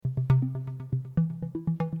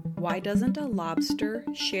Why doesn't a lobster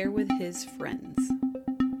share with his friends?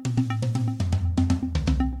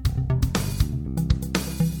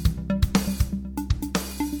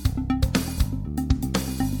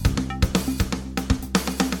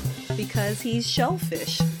 Because he's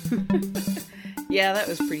shellfish. Yeah, that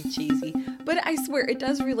was pretty cheesy, but I swear it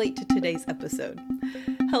does relate to today's episode.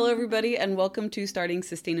 Hello everybody and welcome to Starting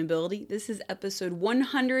Sustainability. This is episode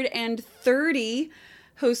 130,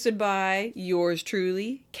 hosted by yours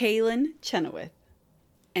truly, Kaylin Chenoweth.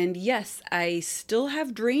 And yes, I still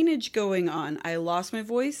have drainage going on. I lost my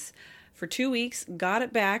voice for 2 weeks, got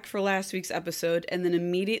it back for last week's episode, and then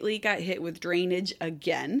immediately got hit with drainage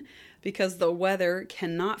again because the weather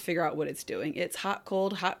cannot figure out what it's doing. It's hot,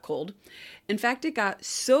 cold, hot, cold. In fact, it got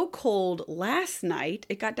so cold last night,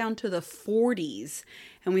 it got down to the 40s,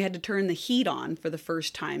 and we had to turn the heat on for the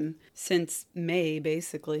first time since May,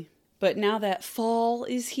 basically. But now that fall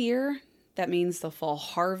is here, that means the fall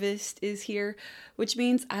harvest is here, which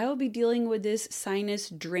means I will be dealing with this sinus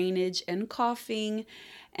drainage and coughing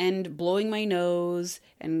and blowing my nose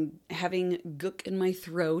and having gook in my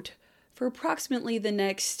throat for approximately the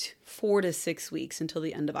next 4 to 6 weeks until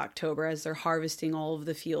the end of October as they're harvesting all of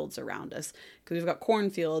the fields around us. Because we've got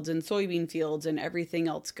cornfields and soybean fields and everything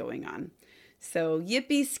else going on. So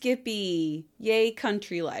yippee skippy, yay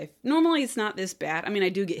country life. Normally it's not this bad. I mean, I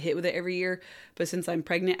do get hit with it every year, but since I'm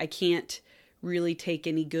pregnant, I can't really take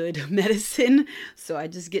any good medicine. So I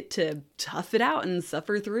just get to tough it out and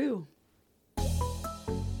suffer through.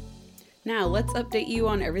 Now, let's update you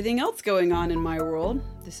on everything else going on in my world.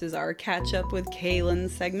 This is our catch up with Kaylin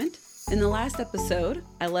segment. In the last episode,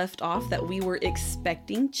 I left off that we were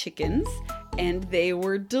expecting chickens and they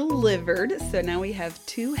were delivered. So now we have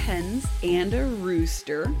 2 hens and a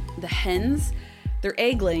rooster. The hens, they're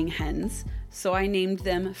egg-laying hens. So I named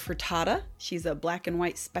them Frittata. She's a black and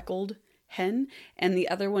white speckled hen. And the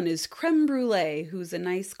other one is Creme Brulee, who's a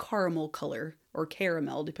nice caramel color or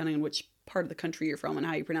caramel, depending on which part of the country you're from and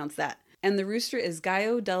how you pronounce that. And the rooster is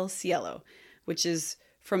Gallo del Cielo, which is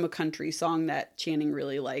from a country song that Channing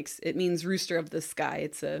really likes. It means rooster of the sky.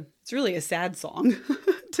 It's really a sad song,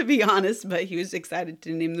 to be honest, but he was excited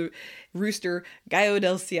to name the rooster Gallo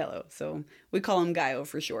del Cielo. So we call him Gallo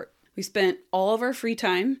for short. We spent all of our free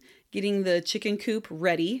time getting the chicken coop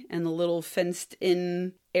ready and the little fenced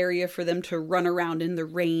in area for them to run around in, the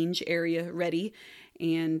range area ready.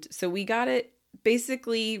 And so we got it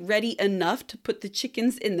basically ready enough to put the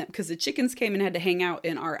chickens in them because the chickens came and had to hang out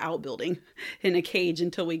in our outbuilding in a cage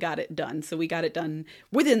until we got it done. So we got it done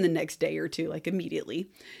within the next day or two, like immediately.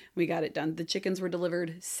 We got it done. The chickens were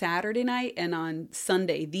delivered Saturday night and on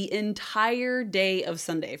Sunday, the entire day of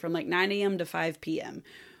Sunday from like 9 a.m. to 5 p.m.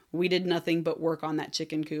 We did nothing but work on that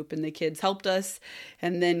chicken coop and the kids helped us.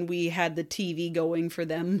 And then we had the TV going for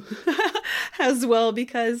them as well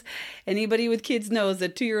because anybody with kids knows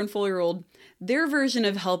that 2-year and 4-year-old, their version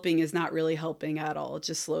of helping is not really helping at all. It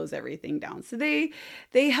just slows everything down. So they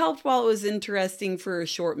helped while it was interesting for a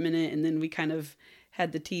short minute, and then we kind of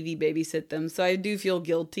had the TV babysit them. So I do feel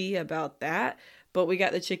guilty about that, but we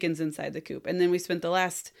got the chickens inside the coop. And then we spent the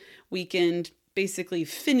last weekend basically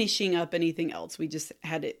finishing up anything else. We just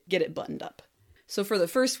had to get it buttoned up. So for the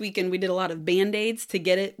first weekend, we did a lot of Band-Aids to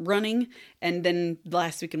get it running. And then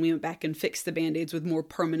last weekend, we went back and fixed the Band-Aids with more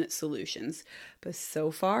permanent solutions. But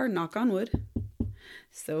so far, knock on wood,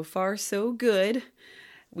 so far, so good.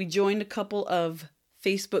 We joined a couple of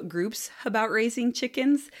Facebook groups about raising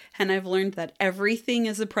chickens, and I've learned that everything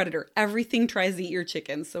is a predator. Everything tries to eat your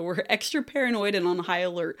chickens, so we're extra paranoid and on high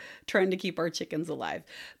alert trying to keep our chickens alive.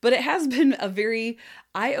 But it has been a very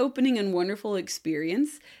eye-opening and wonderful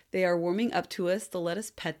experience. They are warming up to us to let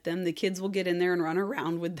us pet them. The kids will get in there and run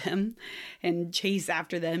around with them and chase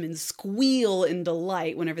after them and squeal in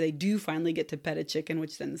delight whenever they do finally get to pet a chicken,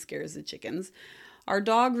 which then scares the chickens. Our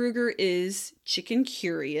dog Ruger is chicken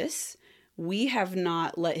curious. We have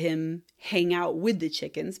not let him hang out with the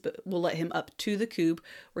chickens, but we'll let him up to the coop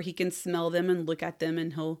where he can smell them and look at them,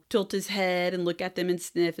 and he'll tilt his head and look at them and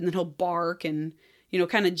sniff, and then he'll bark and,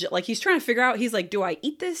 kind of like he's trying to figure out, he's like, do I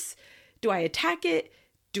eat this? Do I attack it?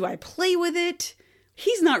 Do I play with it?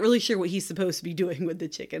 He's not really sure what he's supposed to be doing with the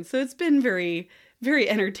chicken. So it's been very, very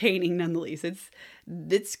entertaining nonetheless.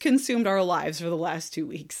 It's consumed our lives for the last 2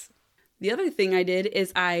 weeks. The other thing I did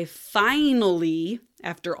is I finally,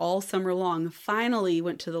 after all summer long,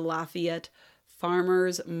 went to the Lafayette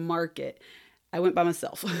Farmers Market. I went by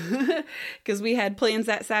myself because we had plans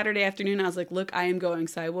that Saturday afternoon. I was like, look, I am going.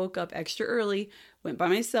 So I woke up extra early, went by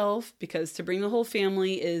myself because to bring the whole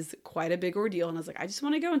family is quite a big ordeal. And I was like, I just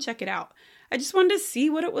want to go and check it out. I just wanted to see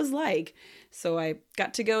what it was like. So I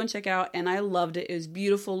got to go and check out, and I loved it. It was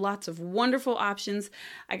beautiful, lots of wonderful options.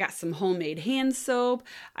 I got some homemade hand soap.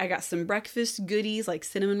 I got some breakfast goodies like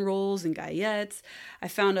cinnamon rolls and gallettes. I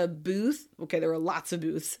found a booth. Okay, there were lots of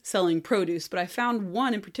booths selling produce, but I found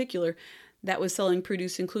one in particular that was selling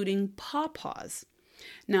produce including pawpaws.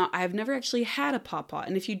 Now, I've never actually had a pawpaw,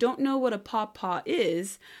 and if you don't know what a pawpaw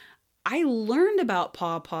is, I learned about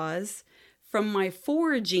pawpaws from my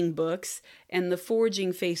foraging books and the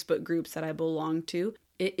foraging Facebook groups that I belong to.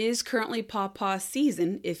 It is currently pawpaw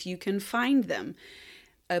season if you can find them.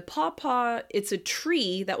 A pawpaw, it's a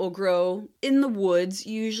tree that will grow in the woods,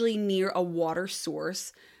 usually near a water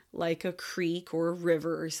source, like a creek or a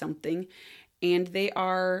river or something. And they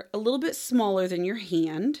are a little bit smaller than your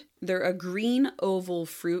hand. They're a green oval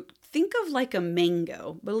fruit. Think of like a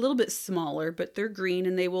mango, but a little bit smaller, but they're green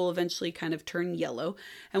and they will eventually kind of turn yellow.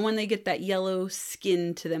 And when they get that yellow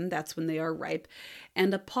skin to them, that's when they are ripe.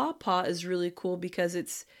 And a pawpaw is really cool because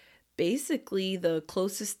it's basically the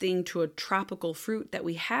closest thing to a tropical fruit that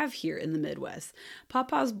we have here in the Midwest.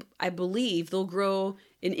 Pawpaws, I believe, they'll grow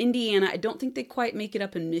in Indiana. I don't think they quite make it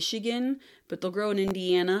up in Michigan, but they'll grow in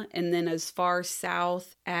Indiana and then as far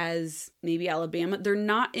south as maybe Alabama. They're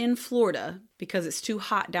not in Florida because it's too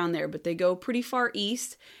hot down there, but they go pretty far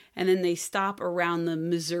east and then they stop around the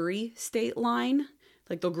Missouri state line.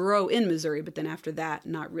 Like they'll grow in Missouri, but then after that,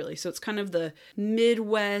 not really. So it's kind of the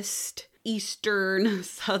Midwest, eastern,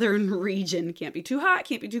 southern region. Can't be too hot,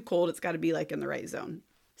 can't be too cold. It's got to be like in the right zone.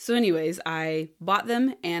 So anyways, I bought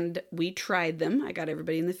them and we tried them. I got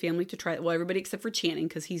everybody in the family to try it. Well, everybody except for Channing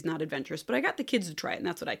because he's not adventurous, but I got the kids to try it and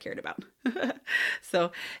that's what I cared about.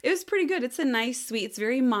 So it was pretty good. It's a nice sweet. It's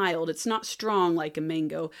very mild. It's not strong like a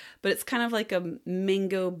mango, but it's kind of like a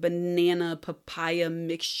mango, banana, papaya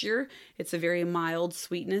mixture. It's a very mild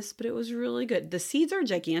sweetness, but it was really good. The seeds are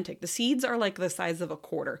gigantic. The seeds are like the size of a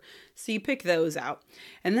quarter. So you pick those out.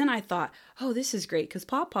 And then I thought, oh, this is great because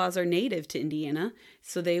pawpaws are native to Indiana.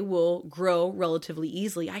 So they will grow relatively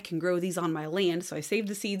easily. I can grow these on my land. So I saved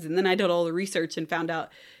the seeds and then I did all the research and found out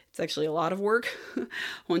it's actually a lot of work.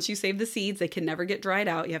 Once you save the seeds, they can never get dried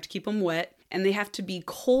out. You have to keep them wet and they have to be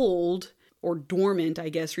cold or dormant, I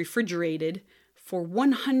guess, refrigerated for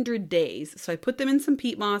 100 days. So I put them in some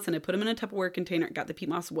peat moss and I put them in a Tupperware container. Got the peat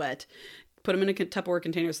moss wet, put them in a Tupperware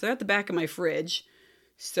container. So they're at the back of my fridge.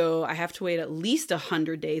 So I have to wait at least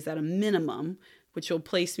 100 days at a minimum, which will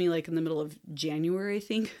place me like in the middle of January, I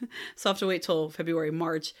think. So I have to wait till February,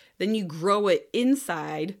 March. Then you grow it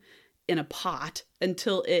inside in a pot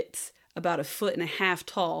until it's about 1.5 feet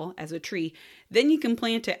tall as a tree. Then you can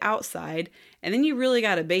plant it outside and then you really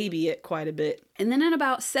got to baby it quite a bit. And then in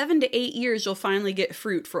about 7 to 8 years, you'll finally get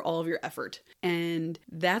fruit for all of your effort. And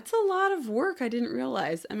that's a lot of work I didn't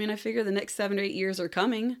realize. I mean, I figure the next 7 to 8 years are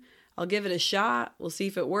coming. I'll give it a shot. We'll see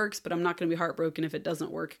if it works, but I'm not going to be heartbroken if it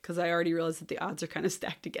doesn't work because I already realized that the odds are kind of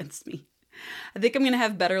stacked against me. I think I'm going to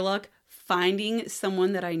have better luck finding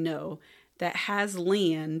someone that I know that has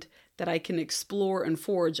land that I can explore and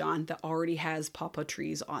forage on that already has pawpaw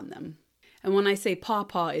trees on them. And when I say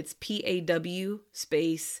pawpaw, it's P-A-W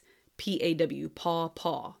space P-A-W,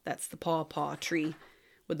 pawpaw. That's the pawpaw tree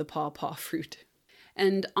with the pawpaw fruit.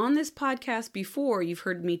 And on this podcast before, you've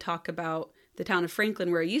heard me talk about the town of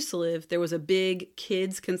Franklin, where I used to live. There was a big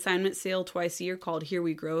kids consignment sale twice a year called Here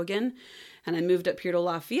We Grow Again. And I moved up here to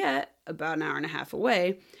Lafayette, about an hour and a half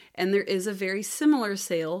away. And there is a very similar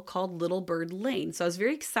sale called Little Bird Lane. So I was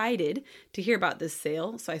very excited to hear about this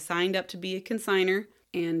sale. So I signed up to be a consigner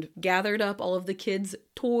and gathered up all of the kids'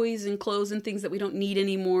 toys and clothes and things that we don't need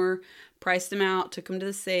anymore, priced them out, took them to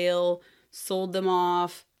the sale, sold them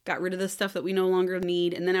off, got rid of the stuff that we no longer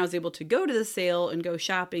need. And then I was able to go to the sale and go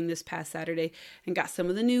shopping this past Saturday and got some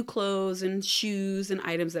of the new clothes and shoes and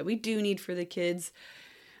items that we do need for the kids.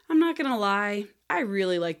 I'm not going to lie, I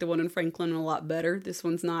really like the one in Franklin a lot better. This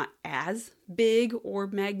one's not as big or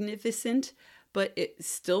magnificent, but it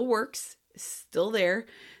still works. It's still there.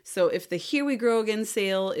 So if the Here We Grow Again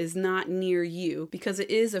sale is not near you, because it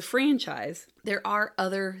is a franchise, there are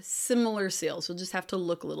other similar sales. You'll just have to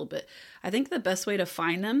look a little bit. I think the best way to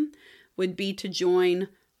find them would be to join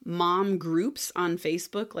mom groups on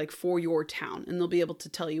Facebook, like for your town, and they'll be able to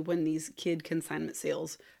tell you when these kid consignment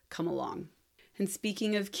sales come along. And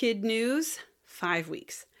speaking of kid news, 5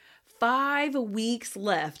 weeks. 5 weeks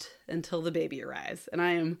left until the baby arrives. And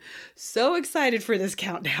I am so excited for this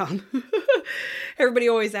countdown. Everybody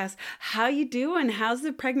always asks, how you doing? How's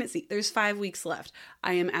the pregnancy? There's 5 weeks left.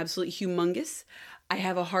 I am absolutely humongous. I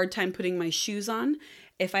have a hard time putting my shoes on.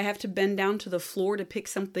 If I have to bend down to the floor to pick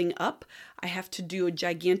something up, I have to do a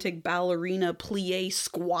gigantic ballerina plie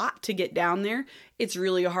squat to get down there. It's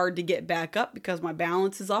really hard to get back up because my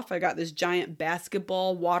balance is off. I got this giant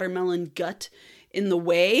basketball watermelon gut in the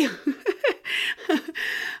way.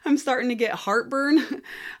 I'm starting to get heartburn.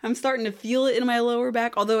 I'm starting to feel it in my lower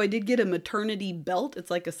back. Although I did get a maternity belt.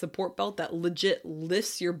 It's like a support belt that legit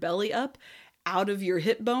lifts your belly up out of your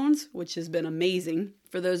hip bones, which has been amazing.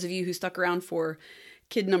 For those of you who stuck around for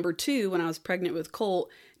kid number 2, when I was pregnant with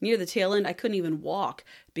Colt, near the tail end, I couldn't even walk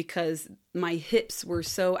because my hips were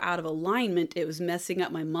so out of alignment. It was messing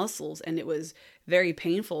up my muscles and it was very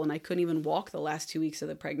painful, and I couldn't even walk the last 2 weeks of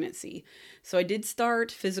the pregnancy. So I did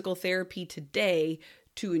start physical therapy today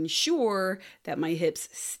to ensure that my hips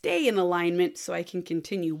stay in alignment so I can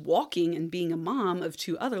continue walking and being a mom of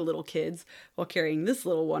 2 other little kids while carrying this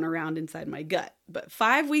little one around inside my gut. But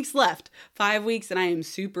 5 weeks left, 5 weeks, and I am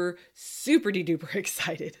super, super duper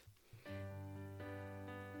excited.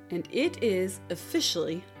 And it is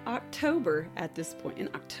officially October at this point. And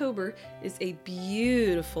October is a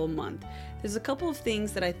beautiful month. There's a couple of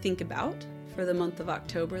things that I think about for the month of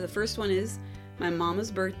October. The first one is my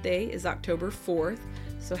mama's birthday is October 4th.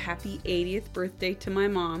 So happy 80th birthday to my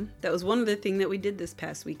mom. That was one other thing that we did this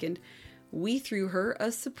past weekend. We threw her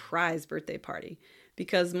a surprise birthday party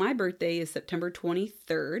because my birthday is September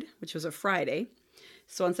 23rd, which was a Friday.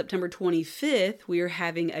 So on September 25th, we are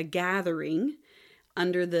having a gathering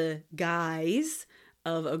under the guise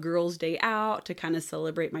of a girls' day out to kind of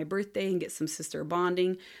celebrate my birthday and get some sister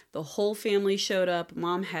bonding. The whole family showed up.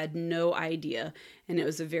 Mom had no idea. And it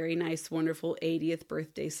was a very nice, wonderful 80th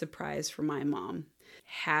birthday surprise for my mom.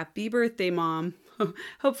 Happy birthday, Mom.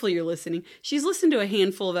 Hopefully you're listening. She's listened to a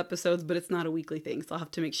handful of episodes, but it's not a weekly thing. So I'll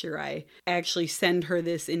have to make sure I actually send her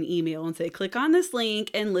this in email and say, click on this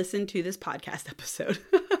link and listen to this podcast episode.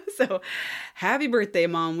 So happy birthday,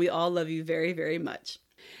 Mom. We all love you very, very much.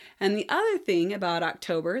 And the other thing about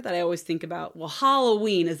October that I always think about, well,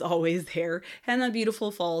 Halloween is always there and the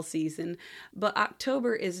beautiful fall season, but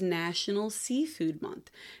October is National Seafood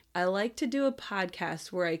Month. I like to do a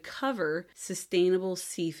podcast where I cover sustainable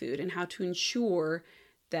seafood and how to ensure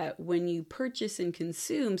that when you purchase and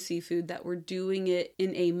consume seafood that we're doing it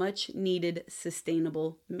in a much needed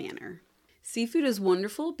sustainable manner. Seafood is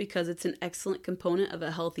wonderful because it's an excellent component of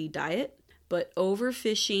a healthy diet, but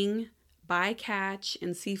overfishing, bycatch,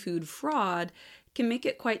 and seafood fraud can make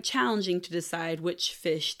it quite challenging to decide which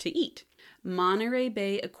fish to eat. Monterey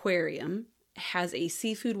Bay Aquarium has a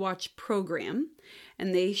Seafood Watch program,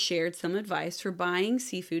 and they shared some advice for buying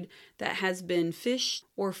seafood that has been fished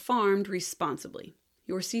or farmed responsibly.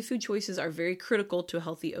 Your seafood choices are very critical to a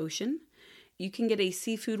healthy ocean. You can get a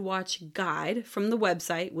Seafood Watch guide from the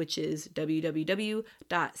website, which is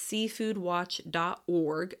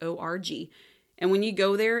www.seafoodwatch.org, O-R-G. And when you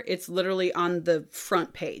go there, it's literally on the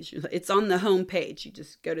front page. It's on the home page. You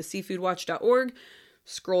just go to seafoodwatch.org,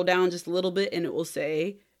 scroll down just a little bit, and it will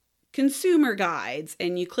say Consumer Guides.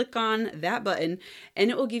 And you click on that button, and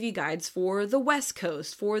it will give you guides for the West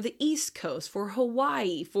Coast, for the East Coast, for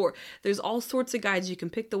Hawaii, there's all sorts of guides. You can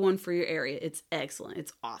pick the one for your area. It's excellent.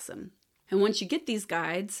 It's awesome. And once you get these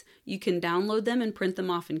guides, you can download them and print them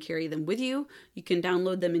off and carry them with you. You can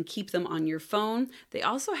download them and keep them on your phone. They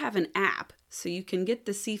also have an app, so you can get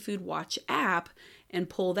the Seafood Watch app and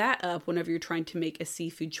pull that up whenever you're trying to make a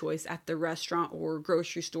seafood choice at the restaurant or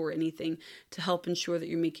grocery store or anything to help ensure that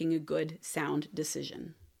you're making a good, sound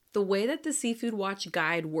decision. The way that the Seafood Watch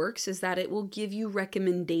guide works is that it will give you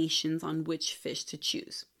recommendations on which fish to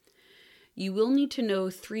choose. You will need to know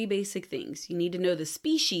 3 basic things. You need to know the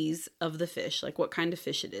species of the fish, like what kind of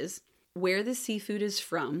fish it is, where the seafood is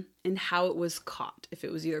from, and how it was caught, if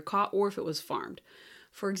it was either caught or if it was farmed.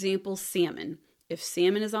 For example, salmon. If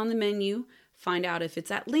salmon is on the menu, find out if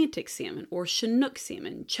it's Atlantic salmon or Chinook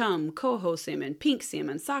salmon, chum, coho salmon, pink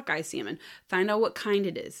salmon, sockeye salmon. Find out what kind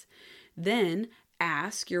it is. Then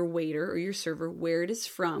ask your waiter or your server where it is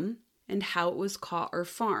from and how it was caught or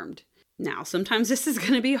farmed. Now, sometimes this is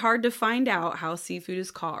going to be hard to find out how seafood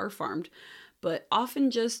is caught or farmed, but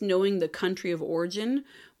often just knowing the country of origin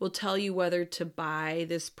will tell you whether to buy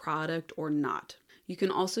this product or not. You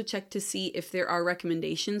can also check to see if there are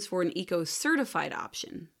recommendations for an eco-certified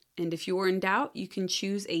option. And if you are in doubt, you can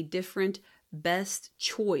choose a different best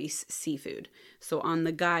choice seafood. So on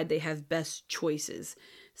the guide, they have best choices.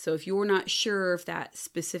 So if you're not sure if that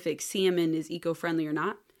specific salmon is eco-friendly or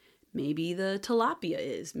not, maybe the tilapia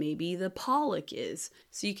is, maybe the pollock is.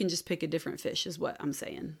 So you can just pick a different fish is what I'm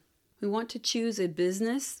saying. We want to choose a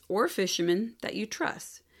business or fisherman that you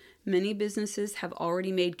trust. Many businesses have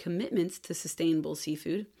already made commitments to sustainable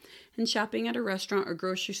seafood, and shopping at a restaurant or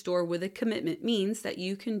grocery store with a commitment means that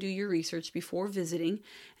you can do your research before visiting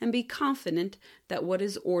and be confident that what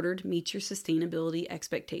is ordered meets your sustainability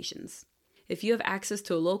expectations. If you have access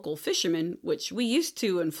to a local fisherman, which we used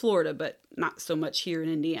to in Florida, but not so much here in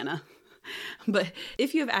Indiana, but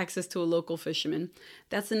if you have access to a local fisherman,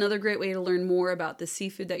 that's another great way to learn more about the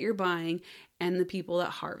seafood that you're buying and the people that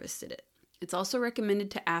harvested it. It's also recommended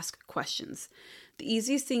to ask questions. The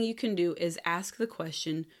easiest thing you can do is ask the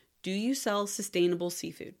question, do you sell sustainable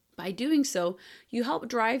seafood? By doing so, you help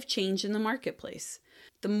drive change in the marketplace.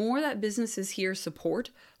 The more that businesses hear support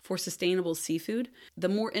for sustainable seafood, the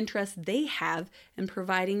more interest they have in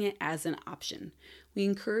providing it as an option. We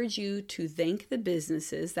encourage you to thank the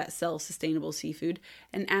businesses that sell sustainable seafood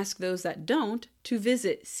and ask those that don't to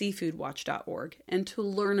visit seafoodwatch.org and to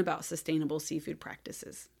learn about sustainable seafood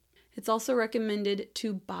practices. It's also recommended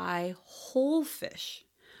to buy whole fish.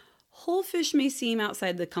 Whole fish may seem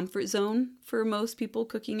outside the comfort zone for most people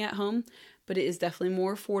cooking at home, but it is definitely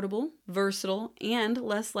more affordable, versatile, and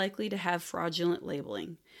less likely to have fraudulent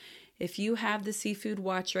labeling. If you have the Seafood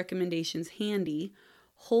Watch recommendations handy,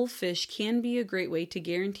 whole fish can be a great way to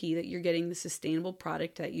guarantee that you're getting the sustainable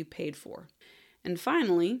product that you paid for. And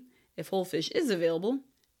finally, if whole fish is available,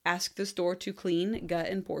 ask the store to clean, gut,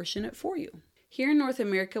 and portion it for you. Here in North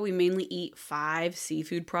America, we mainly eat 5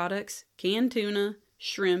 seafood products: canned tuna,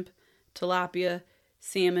 shrimp, tilapia,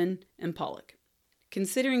 salmon, and pollock.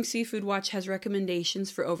 Considering Seafood Watch has recommendations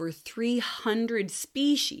for over 300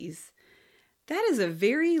 species, that is a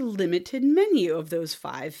very limited menu of those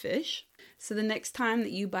 5 fish. So the next time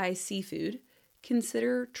that you buy seafood,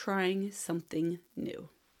 consider trying something new.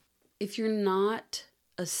 If you're not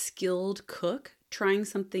a skilled cook, trying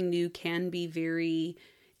something new can be very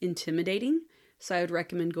intimidating. So I would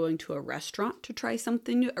recommend going to a restaurant to try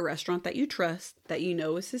something new, a restaurant that you trust, that you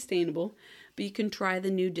know is sustainable, but you can try the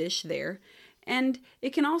new dish there. And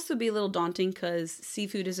it can also be a little daunting because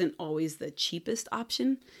seafood isn't always the cheapest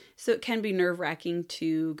option. So it can be nerve-wracking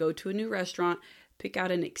to go to a new restaurant, pick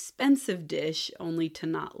out an expensive dish only to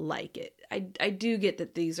not like it. I do get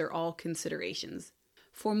that these are all considerations.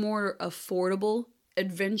 For more affordable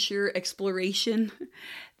adventure exploration,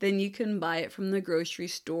 then you can buy it from the grocery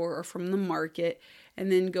store or from the market and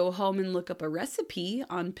then go home and look up a recipe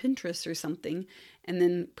on Pinterest or something and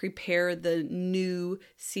then prepare the new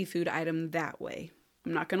seafood item that way.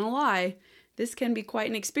 I'm not going to lie, this can be quite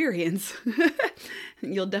an experience.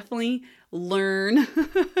 You'll definitely learn.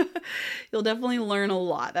 You'll definitely learn a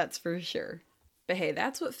lot, that's for sure. But hey,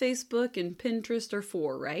 that's what Facebook and Pinterest are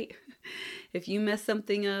for, right? If you mess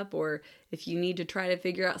something up or if you need to try to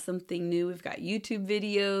figure out something new, we've got YouTube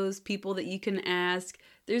videos, people that you can ask.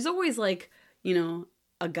 There's always a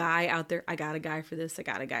guy out there. I got a guy for this. I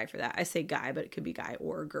got a guy for that. I say guy, but it could be guy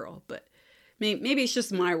or a girl. But maybe it's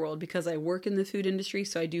just my world because I work in the food industry,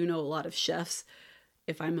 so I do know a lot of chefs.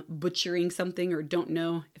 If I'm butchering something or don't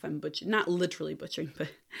know if I'm not literally butchering, but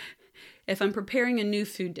if I'm preparing a new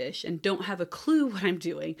food dish and don't have a clue what I'm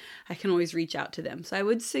doing, I can always reach out to them. So I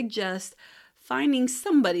would suggest finding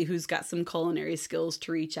somebody who's got some culinary skills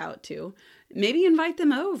to reach out to. Maybe invite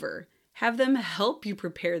them over. Have them help you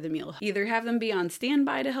prepare the meal. Either have them be on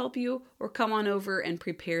standby to help you or come on over and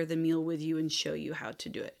prepare the meal with you and show you how to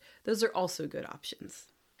do it. Those are also good options.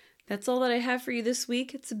 That's all that I have for you this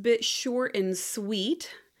week. It's a bit short and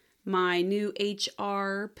sweet. My new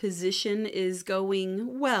HR position is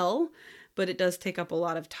going well, but it does take up a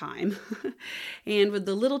lot of time. And with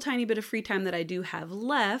the little tiny bit of free time that I do have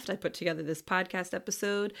left, I put together this podcast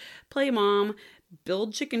episode, play mom,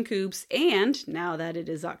 build chicken coops, and now that it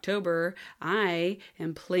is October, I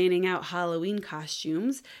am planning out Halloween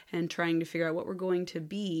costumes and trying to figure out what we're going to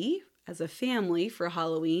be as a family for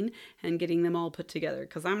Halloween and getting them all put together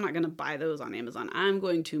because I'm not going to buy those on Amazon. I'm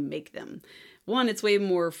going to make them. 1, it's way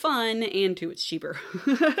more fun, and 2, it's cheaper.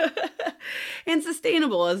 And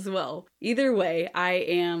sustainable as well. Either way, I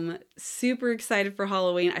am super excited for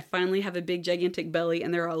Halloween. I finally have a big gigantic belly,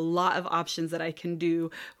 and there are a lot of options that I can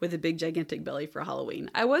do with a big gigantic belly for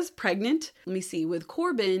Halloween. I was pregnant. Let me see. With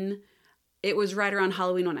Corbin, it was right around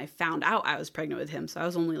Halloween when I found out I was pregnant with him. So I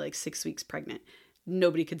was only like 6 weeks pregnant.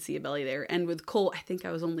 Nobody could see a belly there. And with Cole, I think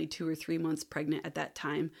I was only 2 or 3 months pregnant at that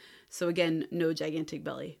time. So again, no gigantic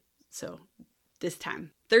belly. So this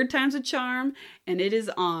time, 3rd time's a charm, and it is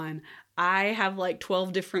on. I have like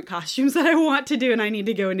 12 different costumes that I want to do, and I need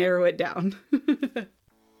to go narrow it down.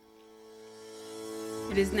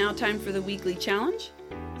 It is now time for the weekly challenge.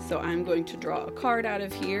 So I'm going to draw a card out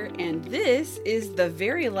of here, and this is the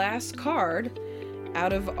very last card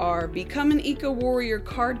out of our Become an Eco Warrior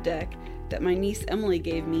card deck that my niece Emily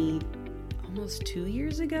gave me almost 2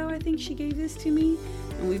 years ago. I think she gave this to me,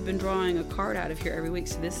 and we've been drawing a card out of here every week,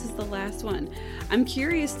 so this is the last one. I'm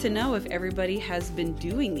curious to know if everybody has been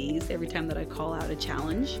doing these every time that I call out a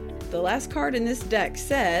challenge. The last card in this deck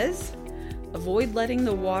says, avoid letting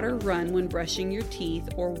the water run when brushing your teeth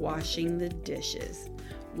or washing the dishes.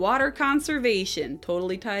 Water conservation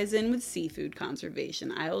totally ties in with seafood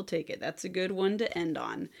conservation. I will take it. That's a good one to end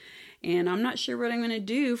on. And I'm not sure what I'm going to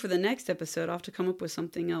do for the next episode. I'll have to come up with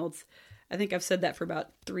something else. I think I've said that for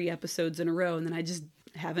about 3 episodes in a row, and then I just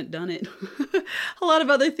haven't done it. A lot of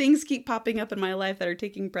other things keep popping up in my life that are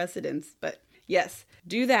taking precedence. But yes,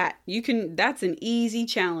 do that. That's an easy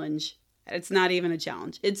challenge. It's not even a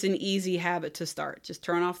challenge. It's an easy habit to start. Just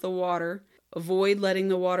turn off the water. Avoid letting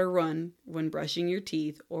the water run when brushing your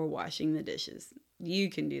teeth or washing the dishes. You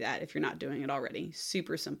can do that if you're not doing it already.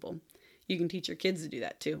 Super simple. You can teach your kids to do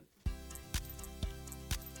that too.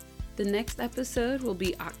 The next episode will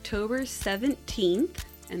be October 17th,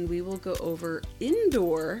 and we will go over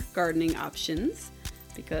indoor gardening options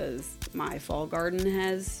because my fall garden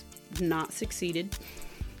has not succeeded.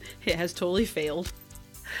 It has totally failed.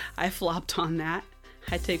 I flopped on that.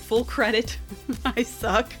 I take full credit. I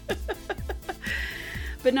suck.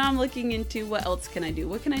 But now I'm looking into what else can I do?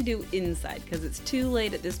 What can I do inside? Because it's too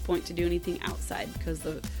late at this point to do anything outside because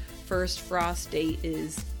the first frost date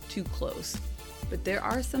is too close. But there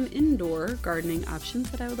are some indoor gardening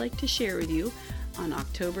options that I would like to share with you on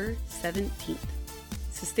October 17th.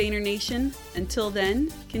 Sustainer Nation, until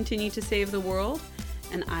then, continue to save the world,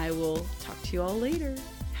 and I will talk to you all later.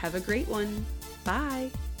 Have a great one.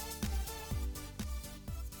 Bye.